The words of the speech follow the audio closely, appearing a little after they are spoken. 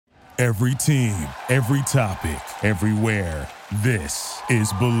Every team, every topic, everywhere. This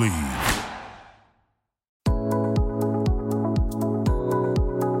is Believe.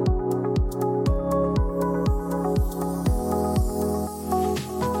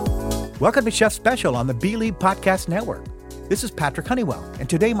 Welcome to Chef Special on the Believe Podcast Network. This is Patrick Honeywell, and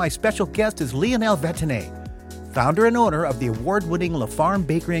today my special guest is Lionel Vatanet, founder and owner of the award-winning La Farm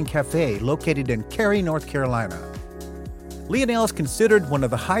Bakery and Cafe located in Cary, North Carolina. Lionel is considered one of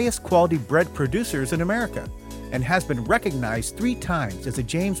the highest quality bread producers in America and has been recognized 3 times as a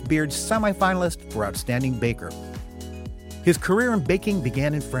James Beard semifinalist for Outstanding Baker. His career in baking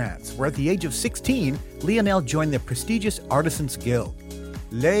began in France, where at the age of 16, Lionel joined the prestigious Artisans Guild,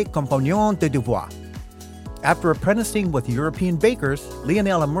 Les Compagnons de Devoir. After apprenticing with European bakers,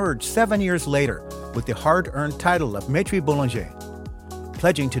 Lionel emerged 7 years later with the hard-earned title of Maître Boulanger,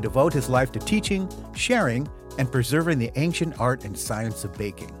 pledging to devote his life to teaching, sharing, and preserving the ancient art and science of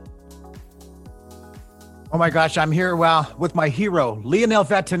baking. Oh my gosh, I'm here with my hero, Lionel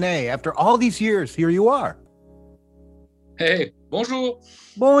Vatanet. After all these years, here you are. Hey, bonjour.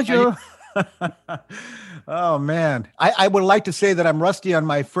 Bonjour. Oh man, I would like to say that I'm rusty on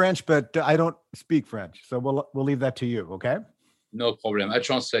my French, but I don't speak French, so we'll leave that to you, okay? No problem. I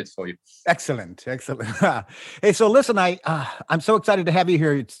translate for you. Excellent. Hey, so listen, I'm so excited to have you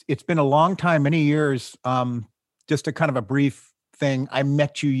here. It's been a long time, many years. Just a kind of a brief thing. I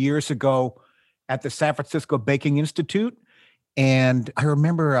met you years ago at the San Francisco Baking Institute, and I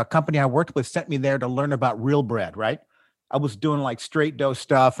remember a company I worked with sent me there to learn about real bread. Right? I was doing like straight dough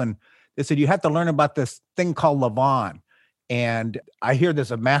stuff, and they said you have to learn about this thing called levain. And I hear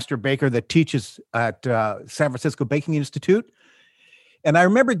there's a master baker that teaches at San Francisco Baking Institute. And I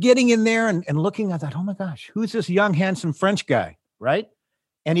remember getting in there and looking, I thought, oh my gosh, who's this young, handsome French guy, right?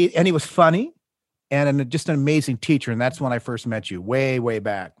 And he was funny and just an amazing teacher. And that's when I first met you, way, way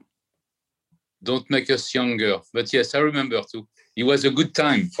back. Don't make us younger. But yes, I remember too. It was a good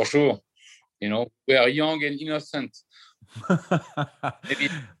time, for sure. You know, we are young and innocent. Maybe.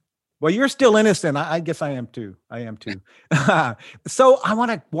 Well, you're still innocent. I guess I am too. So I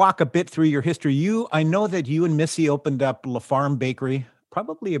want to walk a bit through your history. I know that you and Missy opened up La Farm Bakery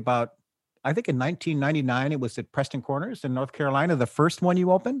probably about, I think in 1999, it was at Preston Corners in North Carolina, the first one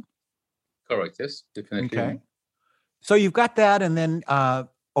you opened? Correct, yes, definitely. Okay. So you've got that, and then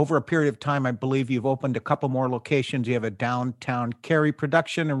over a period of time, I believe you've opened a couple more locations. You have a downtown Cary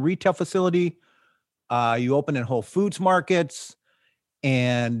production and retail facility. You open in Whole Foods markets.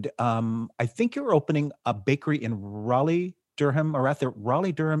 And I think you're opening a bakery in Raleigh-Durham, or at the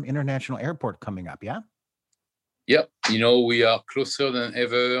Raleigh-Durham International Airport coming up, yeah? Yeah, you know, we are closer than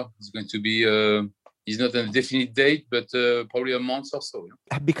ever. It's going to be, it's not a definite date, but probably a month or so.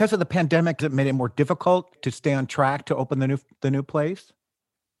 Yeah? Because of the pandemic, it made it more difficult to stay on track to open the new place?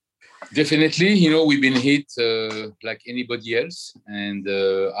 Definitely, you know, we've been hit like anybody else. And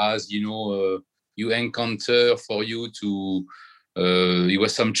as, you know, you encounter for you to... it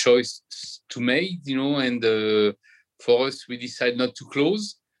was some choice to make, you know, and for us, we decided not to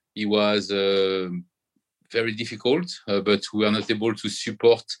close. It was very difficult, but we are not able to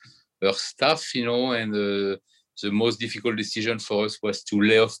support our staff, you know, and the most difficult decision for us was to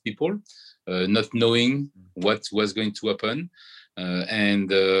lay off people, not knowing what was going to happen.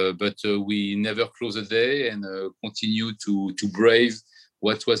 But we never closed a day and continue to brave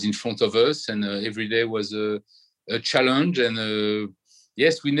what was in front of us. And every day was a challenge, and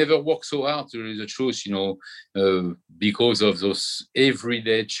yes, we never work so hard, to tell the truth, you know, because of those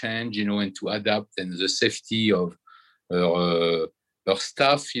everyday change, you know, and to adapt, and the safety of our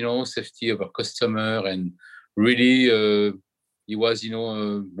staff, you know, safety of our customer, and really it was, you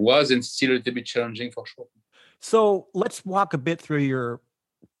know, was and still a little bit challenging for sure. So let's walk a bit through your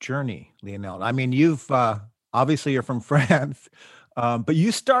journey, Lionel. I mean, you've obviously you're from France. But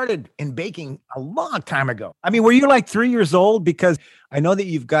you started in baking a long time ago. I mean, were you like 3 years old? Because I know that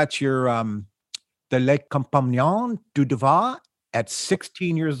you've got your the Les Compagnons du Devoir at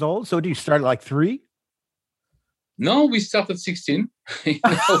 16 years old. So do you start at like 3? No, we started 16. You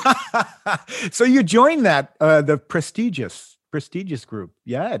know? So you joined that the prestigious group,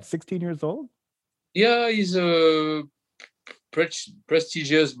 yeah, at 16 years old. Yeah, it's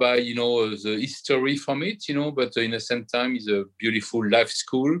prestigious by, you know, the history from it, you know, but in the same time, it's a beautiful life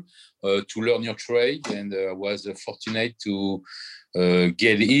school to learn your trade. And I was fortunate to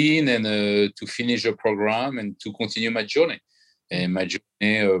get in and to finish the program and to continue my journey. And my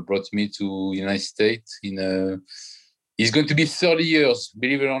journey brought me to United States it's going to be 30 years,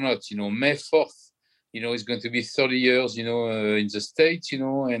 believe it or not, you know, May 4th, you know, it's going to be 30 years, you know, in the States, you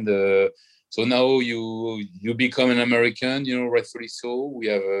know, and So now you become an American, rightfully so. We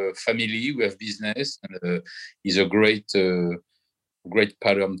have a family, we have business, and it's a great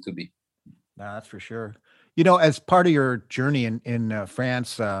pattern to be. No, that's for sure. As part of your journey in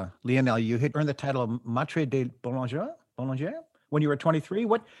France, Lionel, you had earned the title of Maître de Boulanger when you were 23.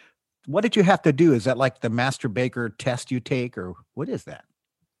 What did you have to do? Is that like the master baker test you take, or what is that?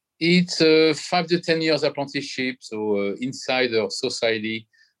 It's a 5 to 10 years apprenticeship. So inside our society,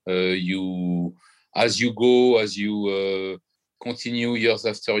 as you continue years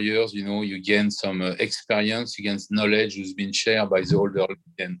after years, you gain some experience, you gain knowledge who's been shared by the older,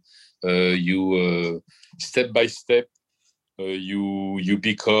 and you step by step, you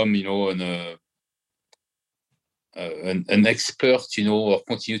become, an expert, or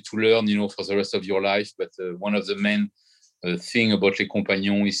continue to learn, for the rest of your life. But one of the main thing about Les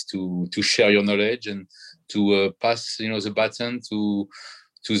Compagnons is to share your knowledge and to pass, the baton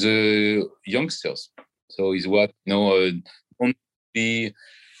to the youngsters. So is what, don't be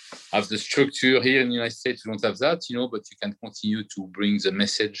have the structure here in the United States. We don't have that, but you can continue to bring the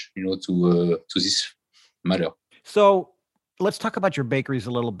message, to this matter. So let's talk about your bakeries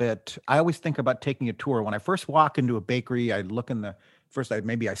a little bit. I always think about taking a tour. When I first walk into a bakery, I look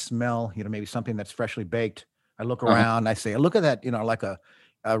maybe I smell, maybe something that's freshly baked. I look around, I say, look at that, like a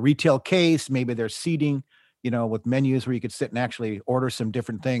retail case. Maybe there's seating, with menus where you could sit and actually order some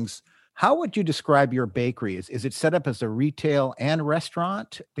different things. How would you describe your bakery? Is it set up as a retail and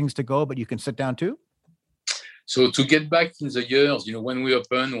restaurant, things to go, but you can sit down too? So to get back in the years, when we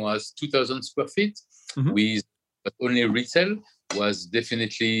opened was 2,000 square feet with only retail, was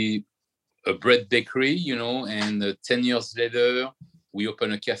definitely a bread bakery, and 10 years later, we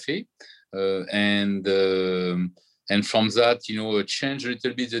opened a cafe. And from that, change a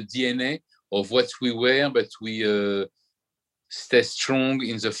little bit the DNA of what we were, but we stay strong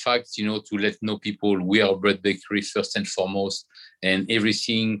in the fact, to let know people we are a bread bakery first and foremost, and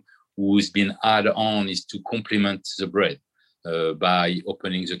everything who's been added on is to complement the bread by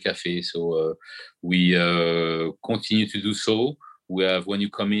opening the cafe. So we continue to do so. We have, when you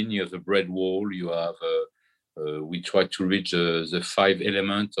come in, you have the bread wall, you have we try to reach the 5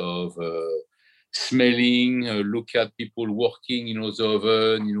 elements of smelling, look at people working, the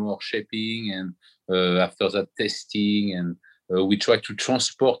oven, or shaping, and after that testing, and we try to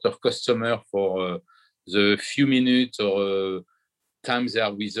transport our customer for the few minutes or times they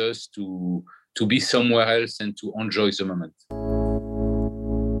are with us to be somewhere else and to enjoy the moment.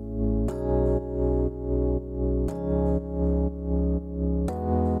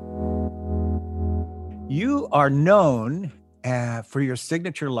 You are known for your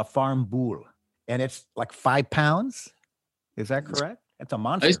signature La Farm Boule, and it's like 5 pounds. Is that correct? It's a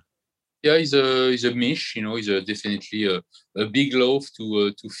monster. Yeah, he's a miche. He's definitely a big loaf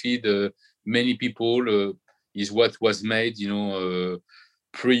to feed many people. Is what was made,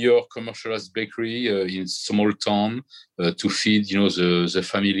 prior commercialized bakery in small town to feed, the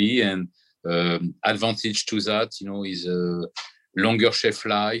family, and advantage to that, is longer shelf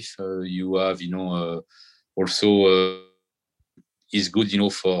life. You have, also is good,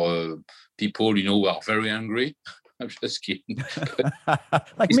 for people, who are very hungry. I'm just kidding.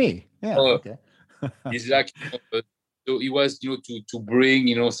 Like me. Yeah. Okay. It's like, so it was, to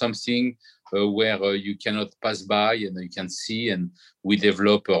bring, something where you cannot pass by and you can see, and we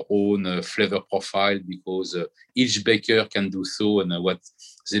develop our own flavor profile because each baker can do so and what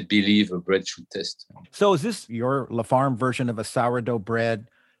they believe a bread should taste. So is this your La Farm version of a sourdough bread,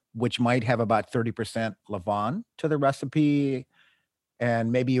 which might have about 30% levain to the recipe,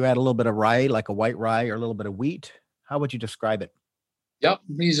 and maybe you add a little bit of rye, like a white rye, or a little bit of wheat? How would you describe it? Yeah,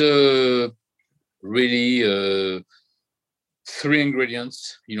 these really 3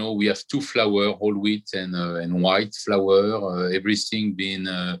 ingredients. We have 2 flour, whole wheat and white flour, everything being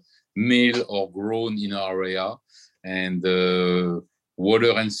milled or grown in our area, and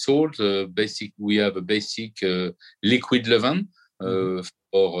water and salt. We have a basic liquid leaven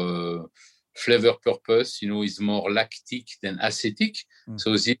for flavor purpose. Is more lactic than acetic.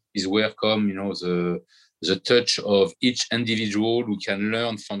 So this is where come the touch of each individual who can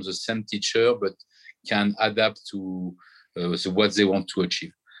learn from the same teacher, but can adapt to what they want to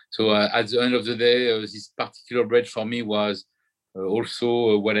achieve. So at the end of the day, this particular bread for me was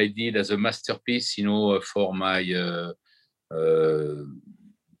also what I did as a masterpiece, for my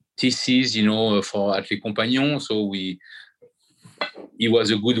thesis, for at Les Compagnons. So it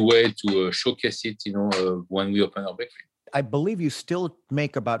was a good way to showcase it, when we open our bakery. I believe you still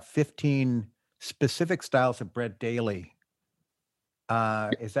make about 15 specific styles of bread daily.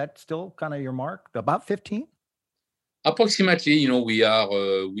 Is that still kind of your mark? About 15? Approximately, we have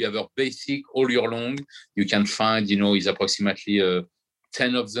our basic all year long. You can find, is approximately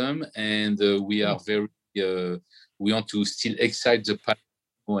 10 of them, and we are very. We want to still excite the palate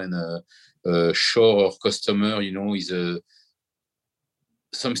and show our customer, is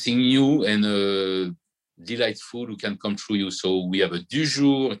something new and delightful who can come through you. So we have a du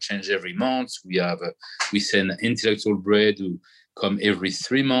jour, change every month. We send intellectual bread who come every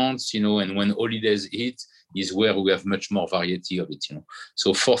 3 months, and when holidays hit is where we have much more variety of it,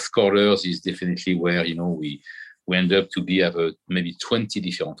 So fourth quarters is definitely where, we end up to have maybe 20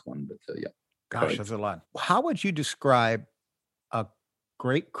 different ones, but yeah. Gosh, that's a lot. How would you describe a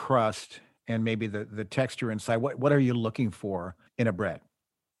great crust and maybe the texture inside? What are you looking for in a bread?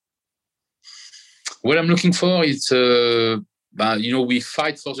 What I'm looking for is, we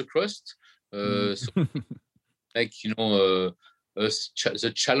fight for the crust. So like,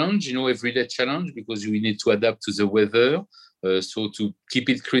 the challenge, everyday challenge, because we need to adapt to the weather. So to keep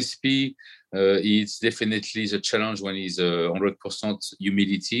it crispy, it's definitely the challenge when it's 100%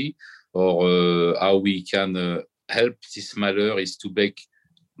 humidity, or how we can help this matter is to bake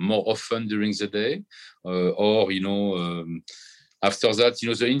more often during the day, or after that,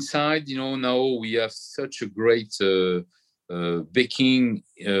 the inside, now we have such a great baking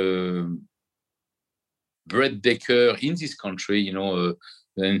bread baker in this country,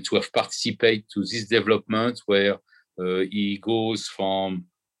 and to have participated to this development where he goes from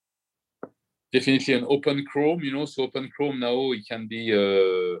definitely an open chrome, so open chrome now it can be,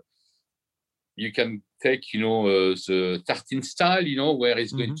 you can take, the tartine style, where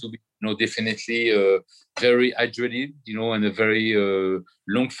it's going to be, definitely very hydrated, and a very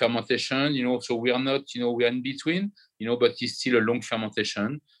long fermentation, so we are not, we are in between, but it's still a long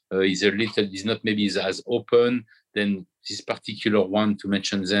fermentation. It's not maybe as open than this particular one, to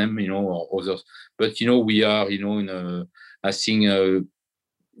mention them, or others. But, we are, I think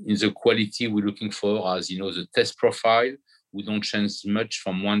in the quality we're looking for as, the taste profile. We don't change much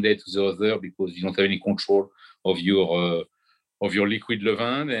from one day to the other because you don't have any control of your liquid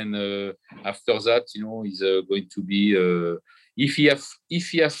levain. And after that, is going to be, if you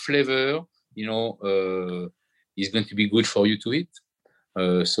have flavor, is going to be good for you to eat.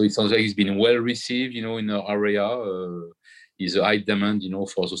 So it sounds like it's been well received, in our area. Is a high demand,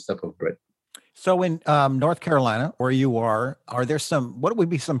 for those type of bread. So in North Carolina, where you are there what would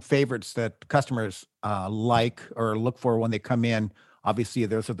be some favorites that customers like or look for when they come in? Obviously,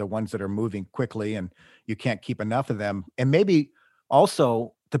 those are the ones that are moving quickly and you can't keep enough of them. And maybe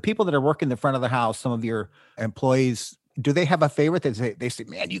also the people that are working the front of the house, some of your employees, do they have a favorite that they say,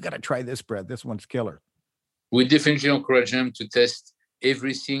 man, you got to try this bread. This one's killer. We definitely encourage them to test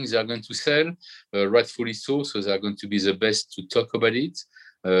everything they're going to sell, rightfully so. So they're going to be the best to talk about it.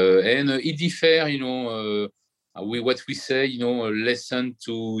 And it differs, what we say, listen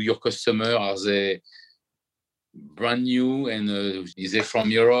to your customer. Are they brand new, and is they from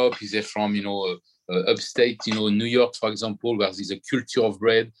Europe? Is they from, upstate, New York, for example, where there's a culture of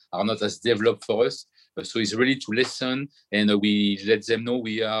bread are not as developed for us. So it's really to listen, and we let them know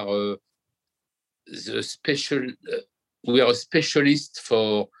we are we are a specialist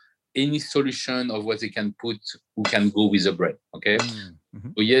for any solution of what they can put who can go with the bread. Okay. Mm-hmm.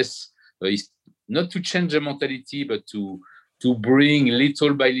 So yes, it's not to change the mentality, but to bring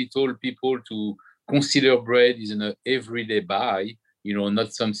little by little people to consider bread is an everyday buy,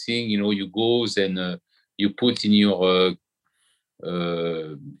 not something, you go and you put in your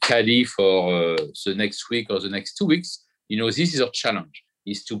caddy for the next week or the next 2 weeks. This is our challenge,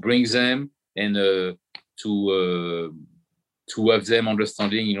 is to bring them and to have them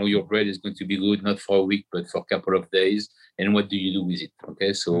understanding, your bread is going to be good, not for a week, but for a couple of days. And what do you do with it?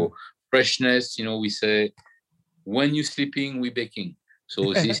 Okay. So freshness, we say, when you're sleeping, we're baking.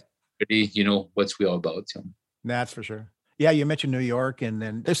 So this is really, what we are about. That's for sure. Yeah. You mentioned New York, and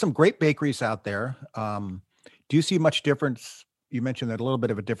then there's some great bakeries out there. Do you see much difference? You mentioned that a little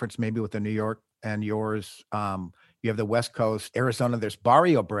bit of a difference maybe with the New York and yours. You have the West Coast, Arizona. There's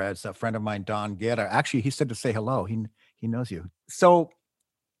Barrio Breads. A friend of mine, Don Guerra, actually, he said to say hello. He knows you. So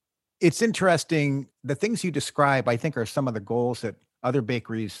it's interesting. The things you describe, I think, are some of the goals that other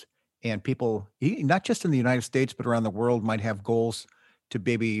bakeries and people, not just in the United States, but around the world, might have goals to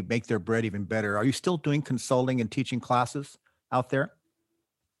maybe make their bread even better. Are you still doing consulting and teaching classes out there?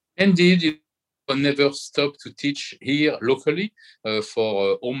 Indeed. I never stop to teach here locally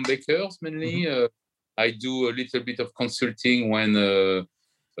for home bakers mainly. Mm-hmm. I do a little bit of consulting when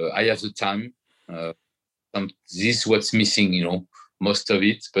I have the time. This is what's missing, most of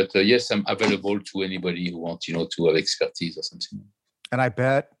it. But yes, I'm available to anybody who wants, to have expertise or something. And I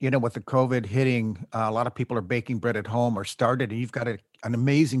bet, with the COVID hitting, a lot of people are baking bread at home or started, and you've got an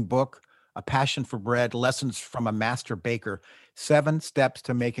amazing book, A Passion for Bread, Lessons from a Master Baker, 7 Steps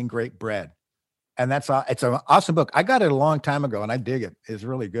to Making Great Bread. And it's an awesome book. I got it a long time ago and I dig it. It's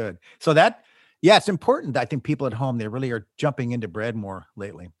really good. So it's important. I think people at home, they really are jumping into bread more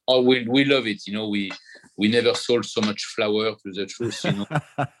lately. Oh, we love it. We never sold so much flour, to the truth,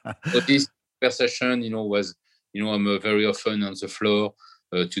 But this conversation, was, I'm very often on the floor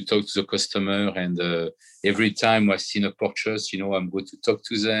to talk to the customer. And every time I've seen a purchase, I'm going to talk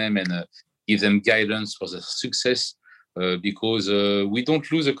to them and give them guidance for the success. Because we don't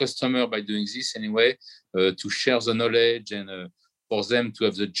lose a customer by doing this anyway, to share the knowledge and for them to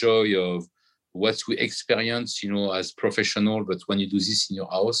have the joy of what we experience, as professional. But when you do this in your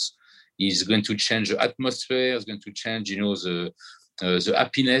house, it's going to change the atmosphere, it's going to change, the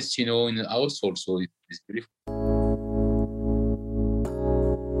happiness, in the house also. It's beautiful.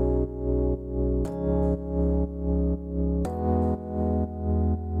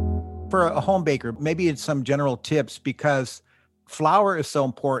 For a home baker, maybe it's some general tips, because flour is so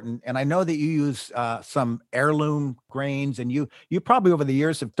important. And I know that you use some heirloom grains, and you probably over the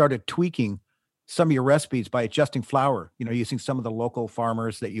years have started tweaking some of your recipes by adjusting flour, using some of the local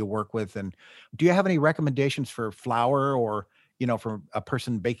farmers that you work with. And do you have any recommendations for flour or, for a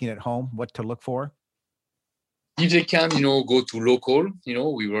person baking at home, what to look for? If they can, go to local,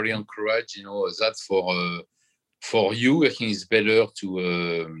 we really encourage, that for you. I think it's better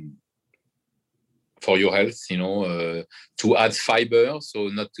to, for your health, to add fiber, so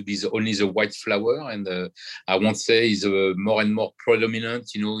not to be only the white flour. And I won't say is more and more predominant,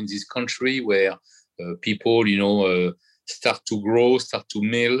 in this country where people, start to grow, start to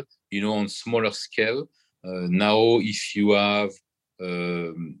mill, on smaller scale. Now, if you have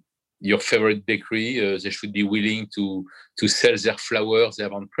your favorite bakery, they should be willing to sell their flour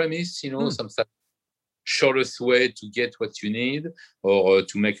there on premise, sometimes shortest way to get what you need, or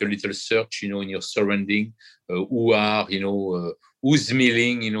to make a little search, in your surrounding, who's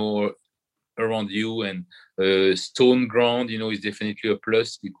milling, around you. And stone ground, is definitely a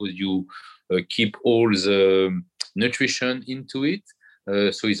plus, because you keep all the nutrition into it.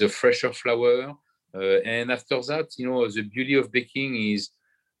 So it's a fresher flour. And after that, the beauty of baking is,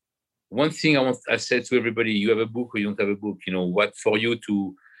 one thing I said to everybody: you have a book or you don't have a book. What for you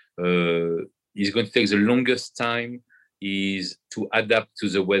to is going to take the longest time is to adapt to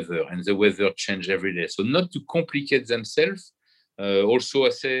the weather, and the weather change every day. So not to complicate themselves. Also,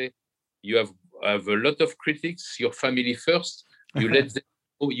 I say you have a lot of critics. Your family first. You let them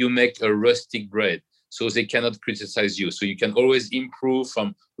know you make a rustic bread, so they cannot criticize you. So you can always improve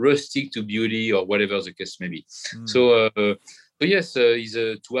from rustic to beauty, or whatever the case may be. So yes, is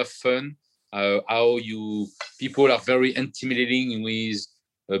to have fun. How people are very intimidating with.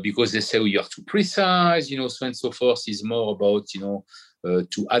 Because they say, you are too precise, so and so forth. Is more about, to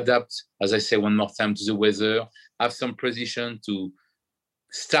adapt, as I say one more time, to the weather, have some precision to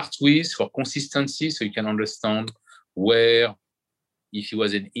start with for consistency, so you can understand where, if it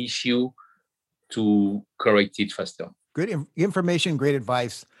was an issue, to correct it faster. Good information, great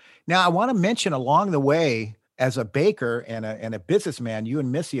advice. Now, I want to mention along the way, as a baker and a businessman, you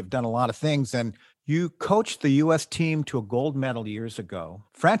and Missy have done a lot of things, and you coached the U.S. team to a gold medal years ago.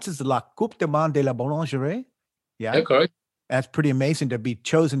 France is la Coupe du Monde de la Boulangerie. Yeah, correct. That's pretty amazing to be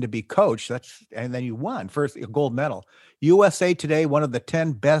chosen to be coach. And then you won first a gold medal. USA Today, one of the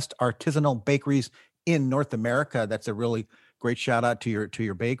 10 best artisanal bakeries in North America. That's a really great shout out to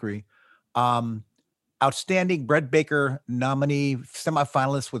your bakery. Outstanding bread baker nominee,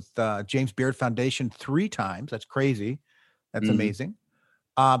 semifinalist with James Beard Foundation 3 times. That's crazy. That's amazing.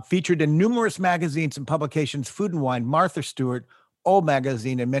 Featured in numerous magazines and publications, Food and Wine, Martha Stewart, O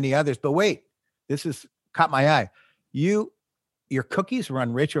Magazine, and many others. But wait, this has caught my eye. Your cookies were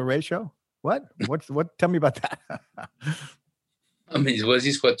on Rachel Ray Show? What? Tell me about that. I mean, was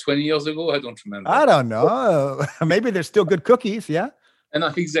this 20 years ago? I don't remember. I don't know. Maybe they're still good cookies. Yeah. And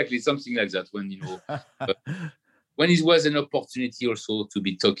exactly something like that. When when it was an opportunity also to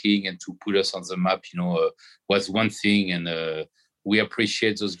be talking and to put us on the map, was one thing, and we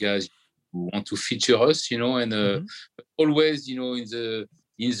appreciate those guys who want to feature us, and always, in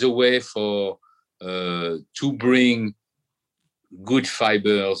the way for to bring good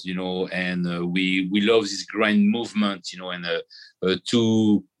fibers, and we love this grind movement, and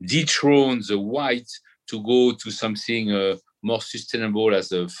to dethrone the white, to go to something more sustainable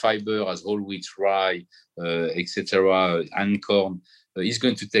as a fiber, as whole wheat, rye, etc., and corn, is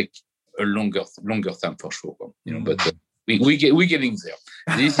going to take a longer time for sure. But we're getting there.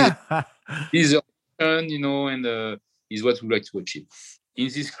 This is a turn, and is what we like to achieve. In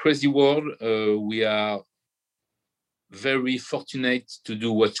this crazy world, we are very fortunate to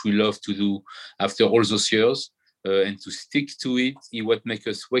do what we love to do after all those years, and to stick to it. It what make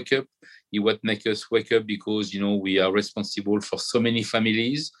us wake up. It what make us wake up because we are responsible for so many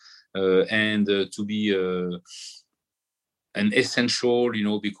families, and to be an essential.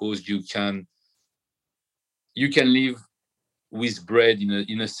 Because you can live with bread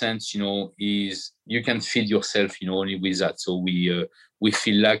in a sense. Is you can feed yourself. Only with that. So we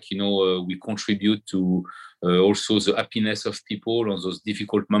feel like we contribute to also the happiness of people on those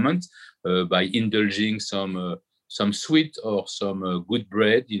difficult moments by indulging some sweet or some good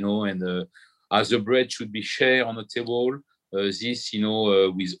bread, and as the bread should be shared on the table, this,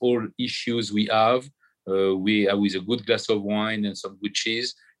 with all issues we have, we with a good glass of wine and some good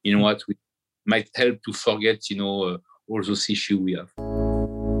cheese, what we might help to forget, all those issues we have.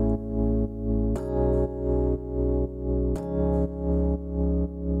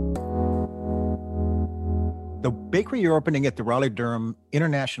 The bakery you're opening at the Raleigh-Durham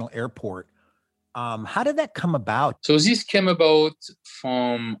International Airport, how did that come about? So this came about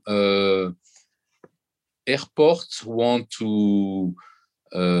from airports want to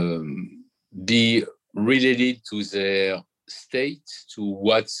be related to their state, to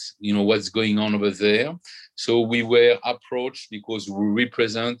what's going on over there. So we were approached because we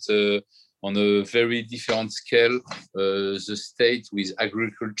represent on a very different scale the state with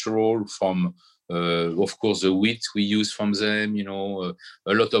agricultural from. Of course, the wheat we use from them, a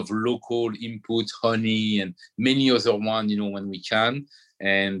lot of local input, honey, and many other ones, when we can.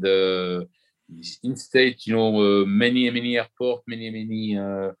 And instead, many airports, many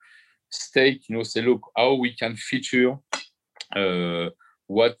states, say, look, how we can feature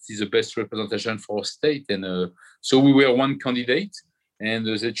what is the best representation for our state. And so we were one candidate, and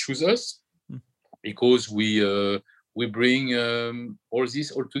they choose us because we bring all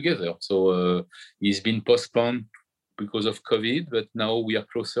this all together. So it's been postponed because of COVID, but now we are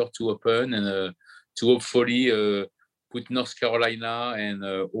closer to open and to hopefully put North Carolina and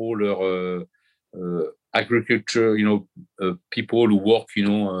all our agriculture, people who work,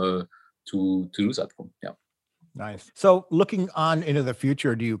 to do that. Yeah. Nice. So looking on into the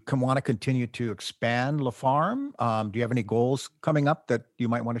future, do you want to continue to expand La Farm? Do you have any goals coming up that you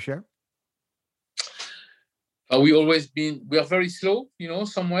might want to share? We are very slow,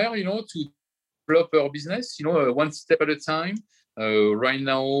 somewhere, to develop our business, one step at a time. Right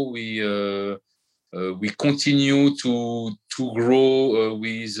now, we continue to grow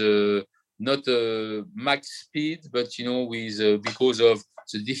with not max speed, but with because of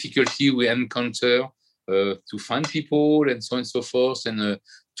the difficulty we encounter to find people and so on and so forth, and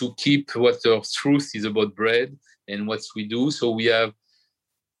to keep what our truth is about bread and what we do. So we have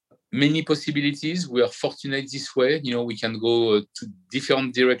many possibilities. We are fortunate this way. We can go to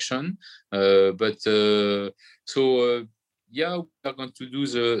different direction. Yeah, we are going to do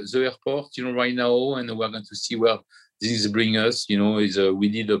the airport, right now, and we're going to see where this brings us. We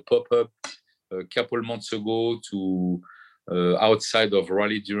did a pop-up a couple months ago to outside of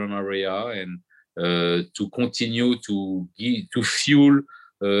Raleigh-Durham area, and to continue to fuel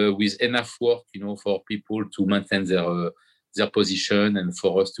with enough work, for people to maintain their position and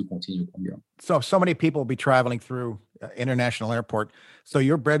for us to continue. So many people will be traveling through International Airport. So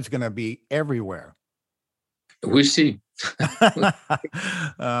your bread's going to be everywhere. We'll see.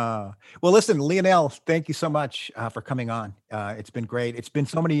 Well, listen, Lionel, thank you so much for coming on. It's been great. It's been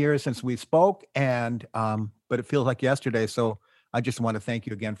so many years since we spoke, and but it feels like yesterday. So I just want to thank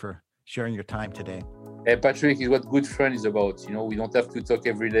you again for sharing your time today. Hey, Patrick, is what good friend is about. We don't have to talk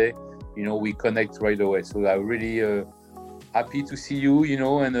every day. We connect right away. So I'm really happy to see you,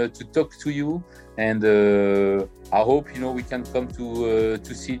 and to talk to you. And I hope, we can come to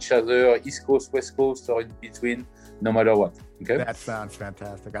see each other, East Coast, West Coast, or in between, no matter what. Okay. That sounds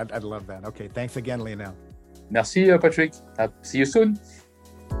fantastic. I'd love that. Okay. Thanks again, Lionel. Merci, Patrick. See you soon.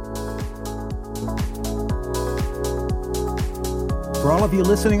 For all of you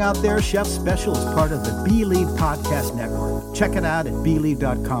listening out there, Chef Special is part of the Believe Podcast Network. Check it out at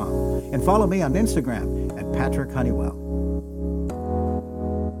believe.com and follow me on Instagram at Patrick Honeywell.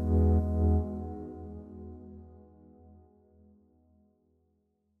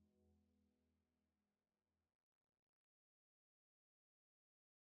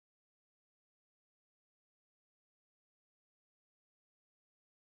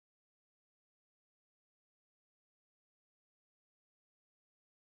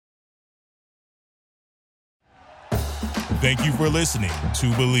 Thank you for listening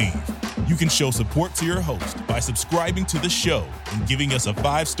to Believe. You can show support to your host by subscribing to the show and giving us a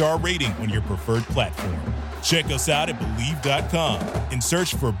 5-star rating on your preferred platform. Check us out at Believe.com and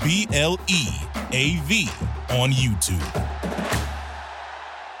search for BLEAV on YouTube.